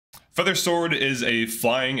Feathersword is a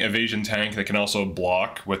flying evasion tank that can also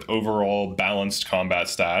block with overall balanced combat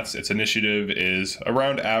stats. Its initiative is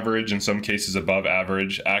around average, in some cases above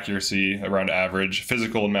average, accuracy around average,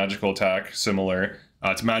 physical and magical attack similar.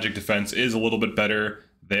 Its magic defense is a little bit better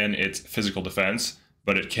than its physical defense,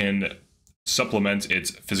 but it can supplement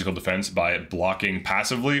its physical defense by blocking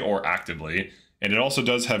passively or actively. And it also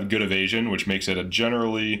does have good evasion, which makes it a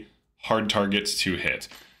generally hard target to hit.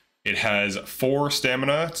 It has 4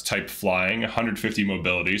 stamina, it's type flying, 150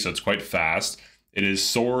 mobility, so it's quite fast. It is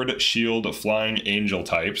sword, shield, flying, angel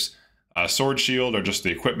types. Sword, shield are just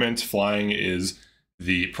the equipment. Flying is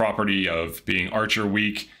the property of being archer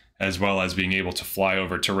weak, as well as being able to fly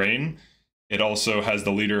over terrain. It also has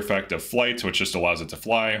the leader effect of flight, which just allows it to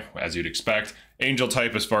fly, as you'd expect. Angel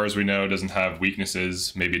type, as far as we know, doesn't have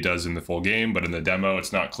weaknesses. Maybe it does in the full game, but in the demo,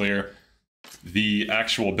 it's not clear. The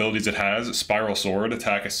actual abilities it has: Spiral Sword,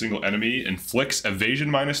 attack a single enemy, inflicts evasion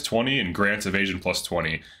 -20 and grants evasion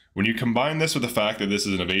 +20. When you combine this with the fact that this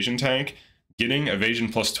is an evasion tank, getting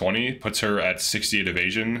evasion +20 puts her at 68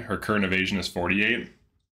 evasion. Her current evasion is 48.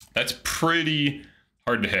 That's pretty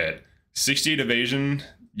hard to hit. 68 evasion,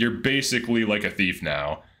 you're basically like a thief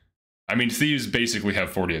now. I mean, thieves basically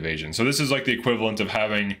have 40 evasion. So this is like the equivalent of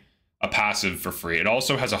having a passive for free. It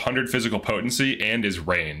also has 100 physical potency and is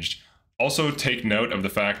ranged. Also take note of the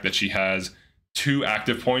fact that she has 2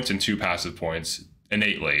 active points and 2 passive points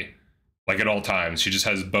innately, like at all times. She just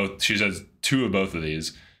has both. She has 2 of both of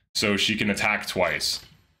these, so she can attack twice,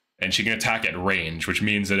 and she can attack at range, which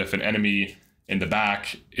means that if an enemy in the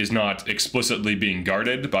back is not explicitly being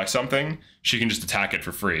guarded by something, she can just attack it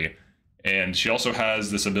for free. And she also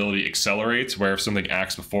has this ability Accelerate, where if something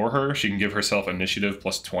acts before her, she can give herself initiative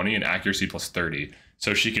 +20 and accuracy +30.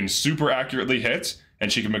 So she can super accurately hit,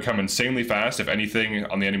 and she can become insanely fast if anything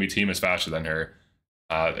on the enemy team is faster than her.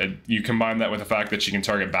 You combine that with the fact that she can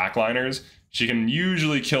target backliners. She can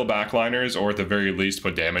usually kill backliners, or at the very least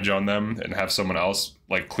put damage on them and have someone else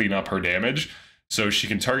like clean up her damage. So she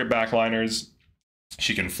can target backliners,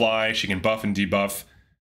 she can fly, she can buff and debuff,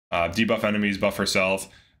 debuff enemies, buff herself.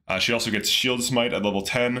 She also gets Shield Smite at level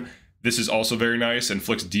 10. This is also very nice.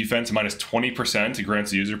 Inflicts defense -20%. It grants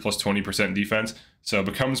the user +20% defense. So it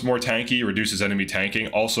becomes more tanky, reduces enemy tanking,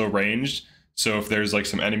 also ranged. So if there's like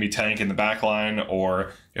some enemy tank in the backline,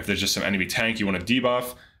 or if there's just some enemy tank you want to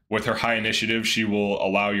debuff, with her high initiative, she will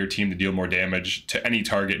allow your team to deal more damage to any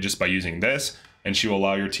target just by using this. And she will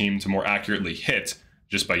allow your team to more accurately hit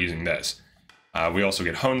just by using this. We also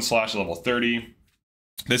get Hone Slash at level 30.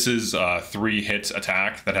 This is 3 hits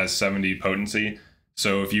attack that has 70 potency.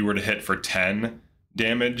 So if you were to hit for 10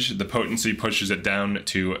 damage, the potency pushes it down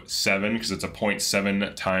to 7 because it's a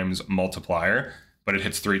 0.7 times multiplier, but it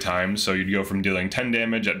hits 3 times. So you'd go from dealing 10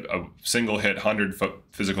 damage at a single hit, 100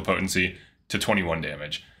 physical potency, to 21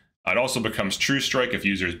 damage. It also becomes True Strike if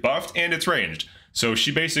user is buffed, and it's ranged. So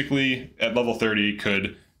she basically, at level 30,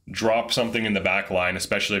 could drop something in the back line,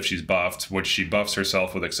 especially if she's buffed, which she buffs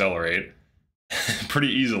herself with Accelerate pretty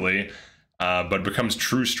easily, but becomes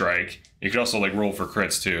True Strike. You could also like roll for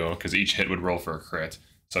crits too, because each hit would roll for a crit.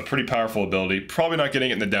 So a pretty powerful ability. Probably not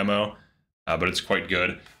getting it in the demo, but it's quite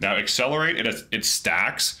good. Now Accelerate, it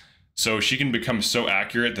stacks, so she can become so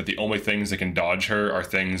accurate that the only things that can dodge her are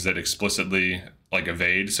things that explicitly like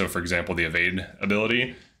evade. So for example, the evade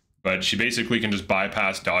ability, but she basically can just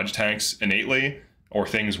bypass dodge tanks innately, or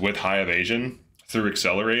things with high evasion through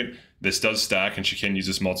Accelerate. This does stack, and she can use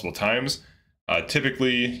this multiple times.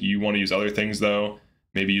 Typically, you want to use other things though.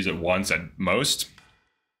 Maybe use it once at most.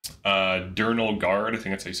 Diurnal Guard, I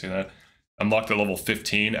think that's how you say that. Unlocked at level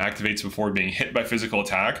 15, activates before being hit by physical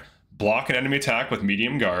attack. Block an enemy attack with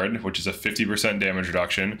medium guard, which is a 50% damage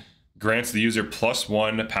reduction. Grants the user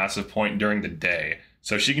 +1 passive point during the day.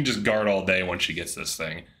 So she can just guard all day once she gets this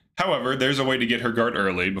thing. However, there's a way to get her guard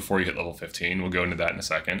early before you hit level 15. We'll go into that in a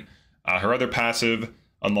second. Her other passive,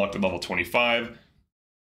 unlocked at level 25.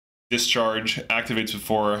 Discharge, activates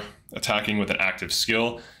before attacking with an active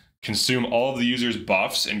skill. Consume all of the user's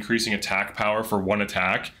buffs, increasing attack power for 1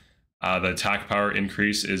 attack. The attack power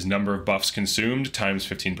increase is number of buffs consumed times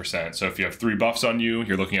 15%. So if you have 3 buffs on you,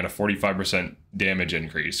 you're looking at a 45% damage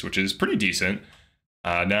increase, which is pretty decent.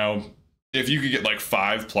 Now, if you could get like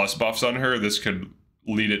 5+ buffs on her, this could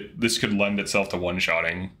lend itself to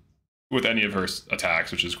one-shotting with any of her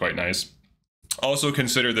attacks, which is quite nice. Also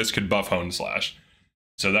consider this could buff Hone Slash.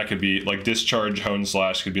 So that could be like Discharge, Hone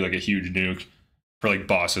Slash could be like a huge nuke for like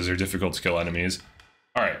bosses or difficult skill enemies.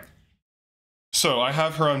 All right. So I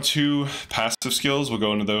have her on 2 passive skills. We'll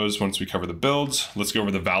go into those once we cover the builds. Let's go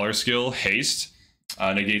over the Valor skill, Haste.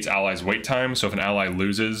 Negates allies' wait time. So if an ally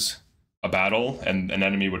loses a battle and an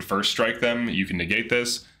enemy would first strike them, you can negate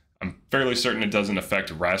this. I'm fairly certain it doesn't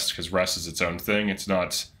affect rest, because rest is its own thing. It's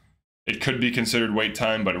not, it could be considered wait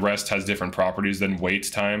time, but rest has different properties than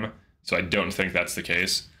wait time, so I don't think that's the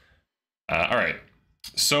case. All right,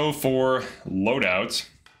 so for loadouts,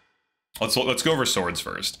 let's go over swords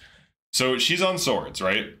first. So she's on swords,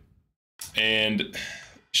 right? And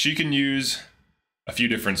she can use a few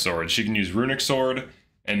different swords. She can use Runic Sword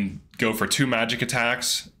and go for 2 magic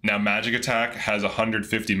attacks. Now, magic attack has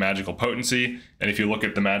 150 magical potency, and if you look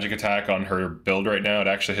at the magic attack on her build right now, it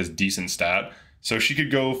actually has decent stat. So she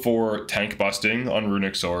could go for tank busting on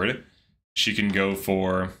Runic Sword. She can go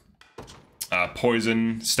for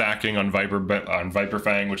poison stacking on Viper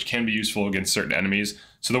Fang, which can be useful against certain enemies.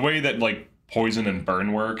 So the way that like poison and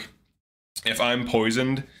burn work, if I'm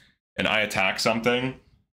poisoned and I attack something,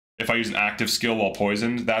 if I use an active skill while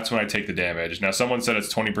poisoned, that's when I take the damage. Now, someone said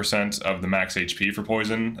it's 20% of the max HP for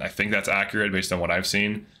poison. I think that's accurate based on what I've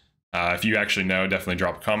seen. If you actually know, definitely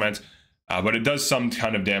drop a comment. But it does some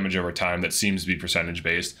kind of damage over time that seems to be percentage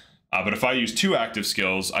based. But if I use 2 active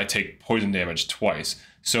skills, I take poison damage twice.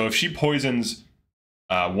 So if she poisons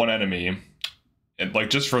one enemy, and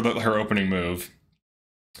like just for her opening move,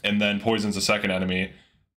 and then poisons the second enemy,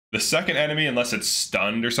 unless it's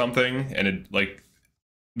stunned or something, and it like,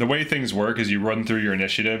 the way things work is you run through your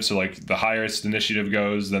initiative. So like the highest initiative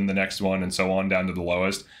goes, then the next one, and so on down to the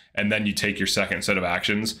lowest. And then you take your second set of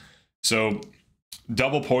actions. So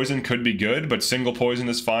double poison could be good, but single poison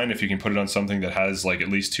is fine if you can put it on something that has like at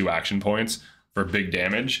least 2 action points for big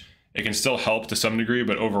damage. It can still help to some degree,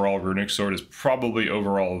 but overall Runic Sword is probably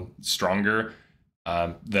overall stronger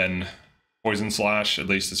than Poison Slash, at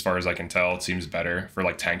least as far as I can tell. It seems better for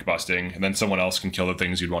like tank busting, and then someone else can kill the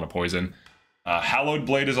things you'd want to poison. Hallowed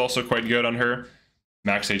Blade is also quite good on her.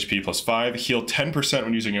 Max HP +5, heal 10%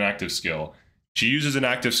 when using an active skill. She uses an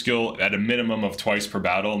active skill at a minimum of twice per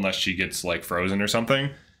battle unless she gets like frozen or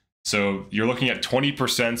something. So you're looking at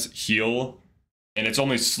 20% heal, and it's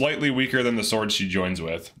only slightly weaker than the sword she joins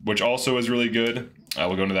with, which also is really good.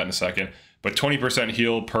 We'll go into that in a second. But 20%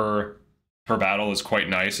 heal per battle is quite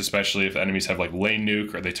nice, especially if enemies have like lane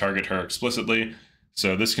nuke or they target her explicitly.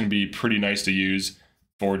 So this can be pretty nice to use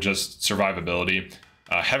for just survivability.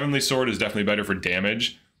 Heavenly Sword is definitely better for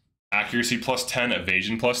damage. Accuracy +10,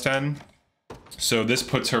 evasion +10. So this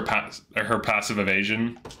puts her passive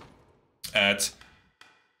evasion at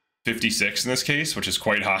 56 in this case, which is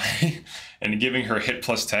quite high. And giving her hit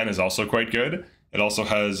 +10 is also quite good. It also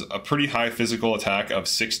has a pretty high physical attack of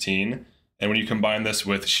 16. And when you combine this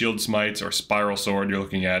with Shield Smite or Spiral Sword, you're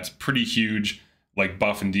looking at pretty huge like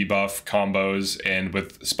buff and debuff combos, and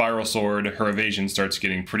with Spiral Sword, her evasion starts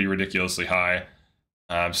getting pretty ridiculously high.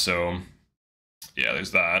 So yeah,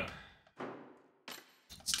 there's that.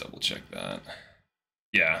 Let's double check that.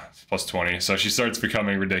 Yeah, +20. So she starts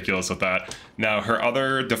becoming ridiculous with that. Now her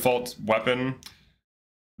other default weapon,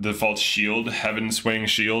 default shield, Heaven Swing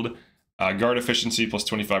Shield, guard efficiency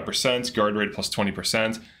 +25%, guard rate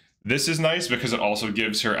 +20%. This is nice because it also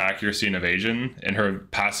gives her accuracy and evasion, and her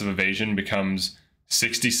passive evasion becomes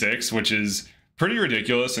 66, which is pretty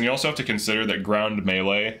ridiculous. And you also have to consider that ground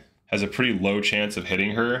melee has a pretty low chance of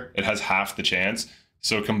hitting her. It has half the chance.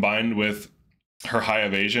 So combined with her high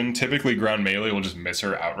evasion, typically ground melee will just miss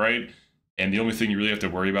her outright. And the only thing you really have to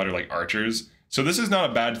worry about are like archers. So this is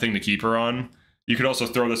not a bad thing to keep her on. You could also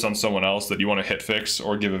throw this on someone else that you want to hit fix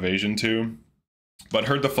or give evasion to. But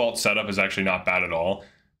her default setup is actually not bad at all.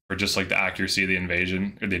 Or just like the accuracy of the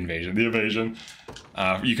evasion.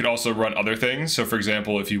 You could also run other things. So for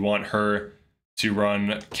example, if you want her to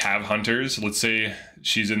run Cav Hunters, let's say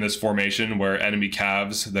she's in this formation where enemy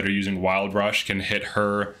Cavs that are using Wild Rush can hit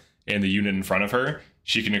her and the unit in front of her,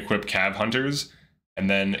 she can equip Cav Hunters. And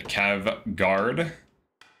then Cav Guard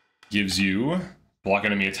gives you block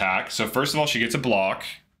enemy attack. So first of all, she gets a block,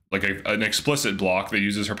 like an explicit block that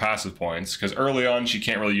uses her passive points, because early on she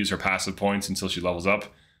can't really use her passive points until she levels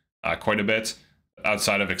up quite a bit,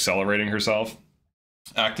 outside of accelerating herself.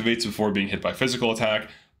 Activates before being hit by physical attack.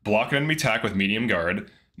 Block an enemy attack with medium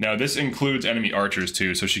guard. Now this includes enemy archers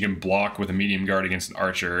too, so she can block with a medium guard against an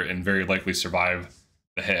archer and very likely survive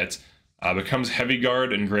the hit. Becomes heavy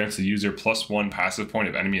guard and grants the user +1 passive point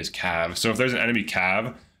if enemy is Cav. So if there's an enemy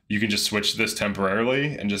Cav, you can just switch to this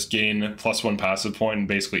temporarily and just gain +1 passive point and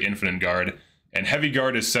basically infinite guard. And heavy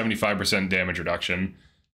guard is 75% damage reduction.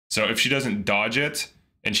 So if she doesn't dodge it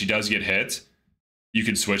and she does get hit, you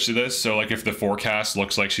could switch to this. So like if the forecast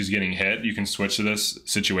looks like she's getting hit, you can switch to this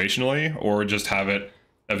situationally, or just have it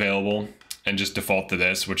available and just default to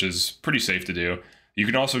this, which is pretty safe to do. You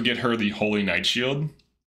can also get her the Holy Knight Shield,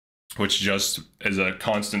 which just is a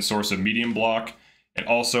constant source of medium block, and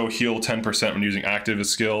also heal 10% when using active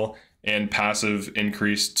skill, and passive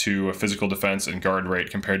increase to physical defense and guard rate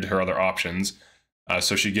compared to her other options.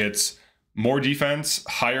 So she gets more defense,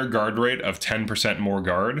 higher guard rate of 10% more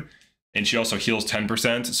guard, and she also heals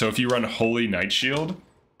 10%. So if you run Holy Night Shield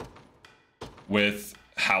with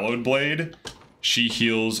Hallowed Blade, she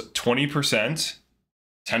heals 20%,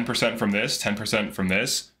 10% from this, 10% from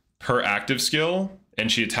this, per active skill,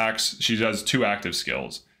 and she does 2 active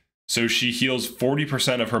skills. So she heals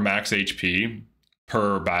 40% of her max HP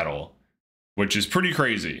per battle, which is pretty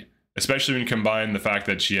crazy, especially when you combine the fact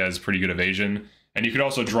that she has pretty good evasion. And you could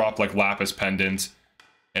also drop like Lapis Pendant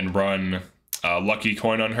and run Lucky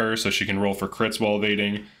Coin on her so she can roll for crits while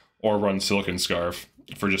evading, or run Silicon Scarf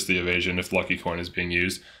for just the evasion if Lucky Coin is being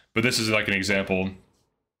used. But this is like an example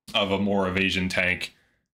of a more evasion tank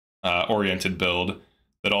oriented build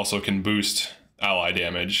that also can boost ally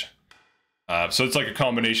damage. So it's like a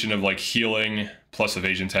combination of like healing plus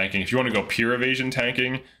evasion tanking. If you want to go pure evasion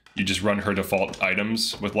tanking, you just run her default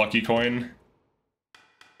items with Lucky Coin.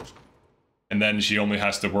 And then she only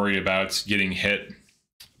has to worry about getting hit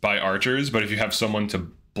by archers. But if you have someone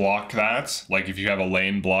to block that, like if you have a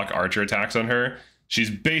lane block archer attacks on her, she's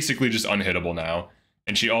basically just unhittable now.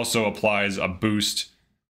 And she also applies a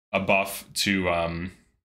buff to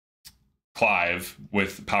Clive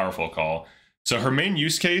with Powerful Call. So her main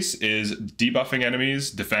use case is debuffing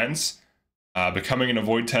enemies' defense, becoming an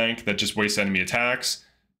avoid tank that just wastes enemy attacks,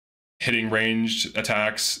 hitting ranged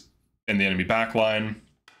attacks in the enemy backline,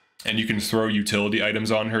 and you can throw utility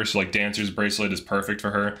items on her. So like Dancer's Bracelet is perfect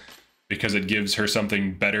for her because it gives her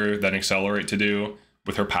something better than Accelerate to do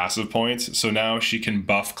with her passive points. So now she can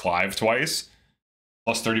buff Clive twice,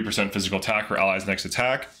 plus 30% physical attack for allies' next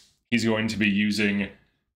attack. He's going to be using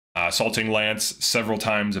Assaulting Lance several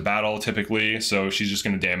times a battle typically, so she's just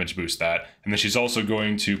going to damage boost that. And then she's also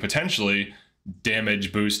going to potentially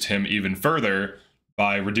damage boost him even further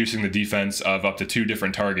by reducing the defense of up to 2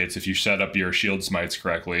 different targets if you set up your shield smites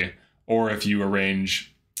correctly, or if you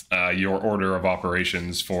arrange your order of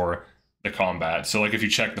operations for the combat. So like if you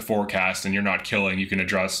check the forecast and you're not killing, you can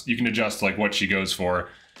adjust like what she goes for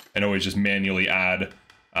and always just manually add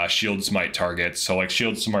shield smite targets. So like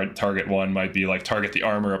shield smite target 1 might be like target the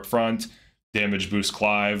armor up front, damage boost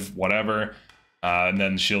Clive, whatever. And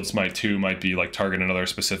then shield smite 2 might be like target another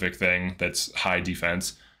specific thing that's high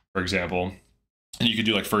defense, for example. And you could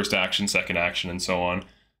do like first action, second action, and so on,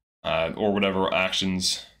 or whatever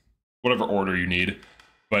actions, whatever order you need.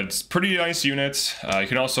 But it's pretty nice unit. You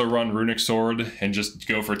can also run Runic Sword and just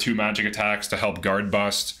go for 2 magic attacks to help guard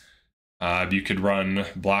bust. You could run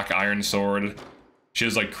Black Iron Sword. She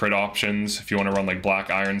has like crit options if you want to run like Black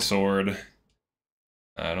Iron Sword.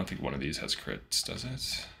 I don't think one of these has crits, does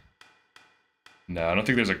it? No, I don't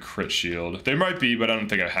think there's a crit shield. There might be, but I don't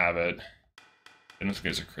think I have it. I don't think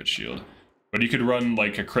there's a crit shield. But you could run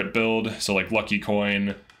like a crit build, so like Lucky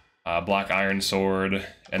Coin, Black Iron Sword,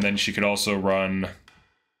 and then she could also run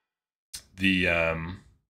the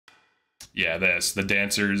the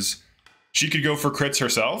Dancers. She could go for crits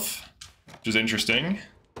herself, which is interesting.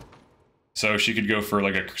 So she could go for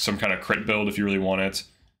like some kind of crit build if you really want it.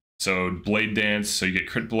 So Blade Dance, so you get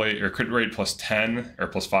crit rate plus 10 or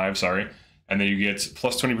plus 5, sorry, and then you get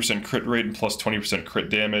plus 20% crit rate and plus 20% crit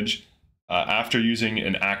damage after using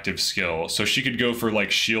an active skill. So she could go for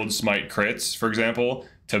like Shield Smite crits, for example,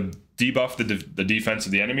 to debuff the defense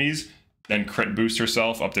of the enemies, then crit boost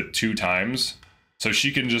herself up to 2 times. So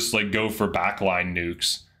she can just like go for backline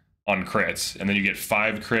nukes on crits, and then you get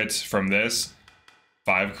 5 crits from this,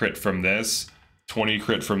 5 crit from this, 20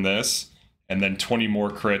 crit from this, and then 20 more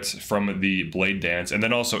crits from the Blade Dance, and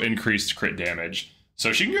then also increased crit damage.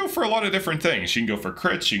 So she can go for a lot of different things. She can go for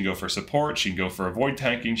crits, she can go for support, she can go for avoid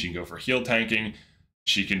tanking, she can go for heal tanking,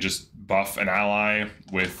 she can just buff an ally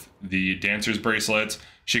with the Dancer's Bracelet.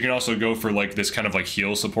 She can also go for like this kind of like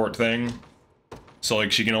heal support thing. So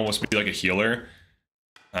like she can almost be like a healer.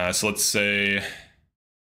 So let's say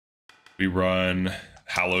we run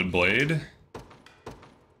Hallowed Blade.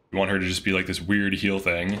 We want her to just be like this weird heal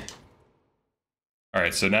thing. All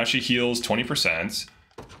right, so now she heals 20%,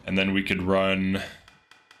 and then we could run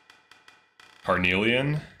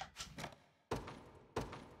Carnelian.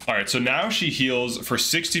 All right, so now she heals for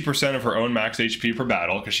 60% of her own max HP per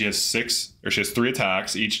battle because she has 3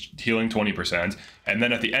 attacks, each healing 20%. And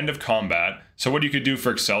then at the end of combat, so what you could do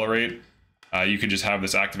for Accelerate, you could just have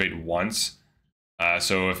this activate once.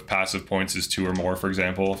 So if passive points is 2 or more, for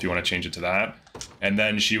example, if you want to change it to that. And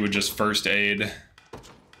then she would just first aid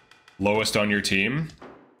lowest on your team.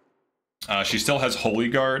 She still has Holy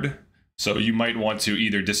Guard, so you might want to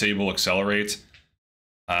either disable Accelerate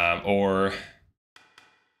or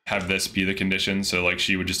have this be the condition. So like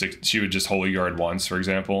she would just Holy Guard once, for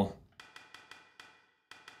example.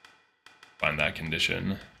 find that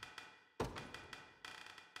condition.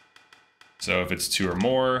 So if it's 2 or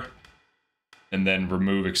more, and then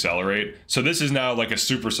remove accelerate. So this is now like a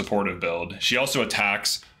super supportive build. She also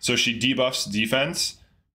attacks, so she debuffs defense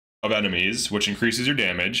of enemies, which increases your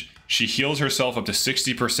damage. She heals herself up to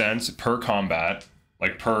 60% per combat,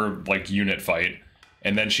 like per like unit fight.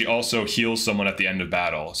 And then she also heals someone at the end of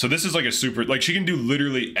battle. So this is like a super, like she can do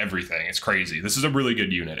literally everything. It's crazy. This is a really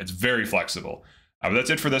good unit. It's very flexible. But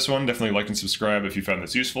that's it for this one. Definitely like and subscribe if you found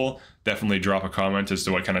this useful. Definitely drop a comment as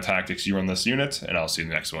to what kind of tactics you run this unit, and I'll see you in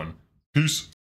the next one. Peace.